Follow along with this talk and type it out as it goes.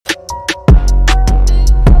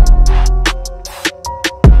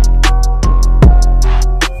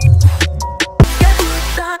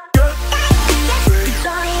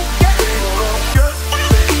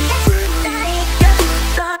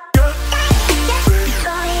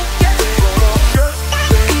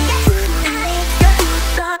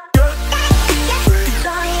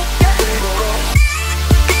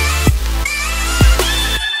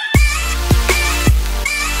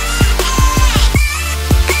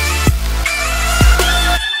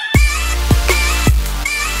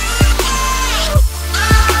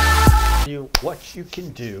you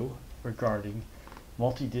can do regarding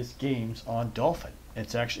multi-disc games on Dolphin.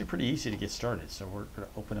 It's actually pretty easy to get started, so we're going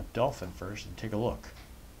to open up Dolphin first and take a look.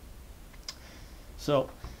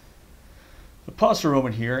 So I'll pause for a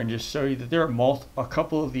moment here and just show you that there are a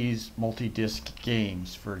couple of these multi-disc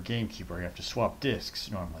games for GameCube where you have to swap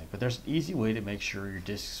discs normally, but there's an easy way to make sure your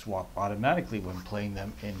discs swap automatically when playing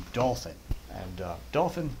them in Dolphin. And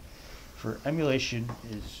Dolphin for emulation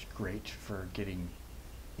is great for getting,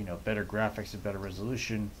 you know, better graphics and better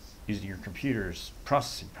resolution using your computer's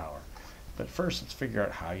processing power. But first, let's figure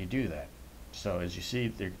out how you do that. So as you see,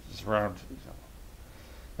 there's around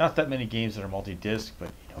not that many games that are multi-disc, but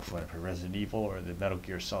you know, if you want to play Resident Evil or the Metal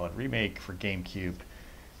Gear Solid remake for GameCube,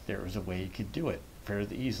 there was a way you could do it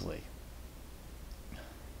fairly easily.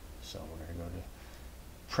 So we're going to go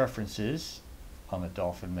to Preferences on the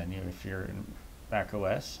Dolphin menu if you're in Mac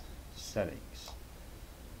OS, Settings.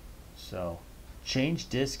 So change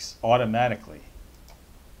discs automatically.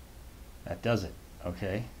 That does it,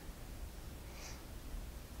 okay?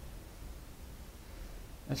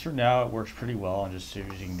 As for now, it works pretty well. I'm just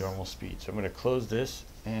using normal speed. So I'm going to close this,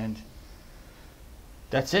 and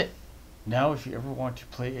that's it. Now, if you ever want to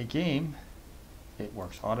play a game, it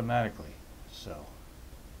works automatically. So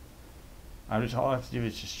all I have to do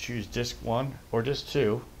is just choose disc 1 or disc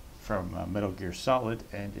 2 from Metal Gear Solid,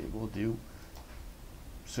 and it will do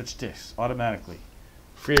switch discs automatically,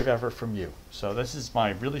 free of effort from you. So this is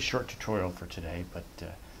my really short tutorial for today, but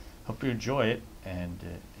hope you enjoy it and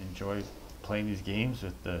enjoy playing these games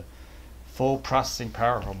with the full processing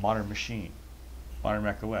power of a modern machine, modern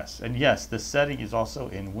Mac OS. And yes, this setting is also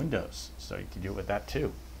in Windows, so you can do it with that too.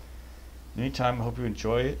 In the meantime, I hope you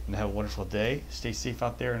enjoy it and have a wonderful day. Stay safe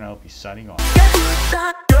out there, and I'll be signing off.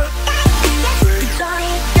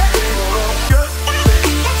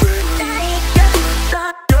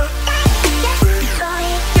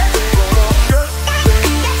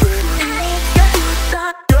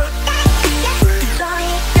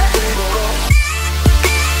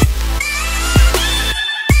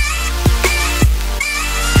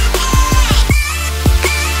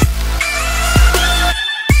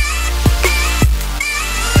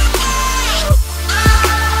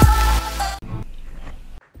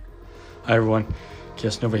 Hi everyone,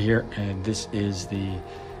 Kaos Nova here, and this is the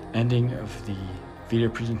ending of the video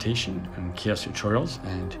presentation on kaostutorials.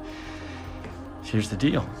 And here's the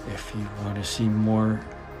deal: if you want to see more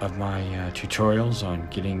of my tutorials on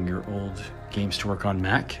getting your old games to work on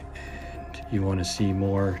Mac, and you want to see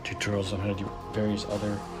more tutorials on how to do various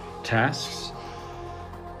other tasks,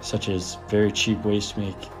 such as very cheap ways to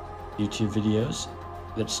make YouTube videos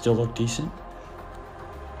that still look decent,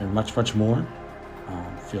 and much more,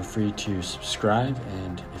 feel free to subscribe.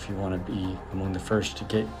 And if you want to be among the first to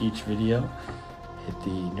get each video, hit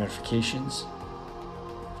the notifications.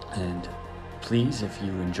 And please, if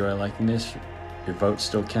you enjoy liking this, your vote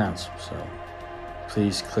still counts, so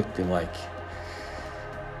please click the like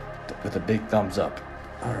with a big thumbs up.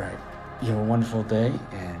 All right, you have a wonderful day,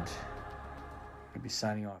 and I'll be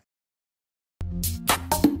signing off.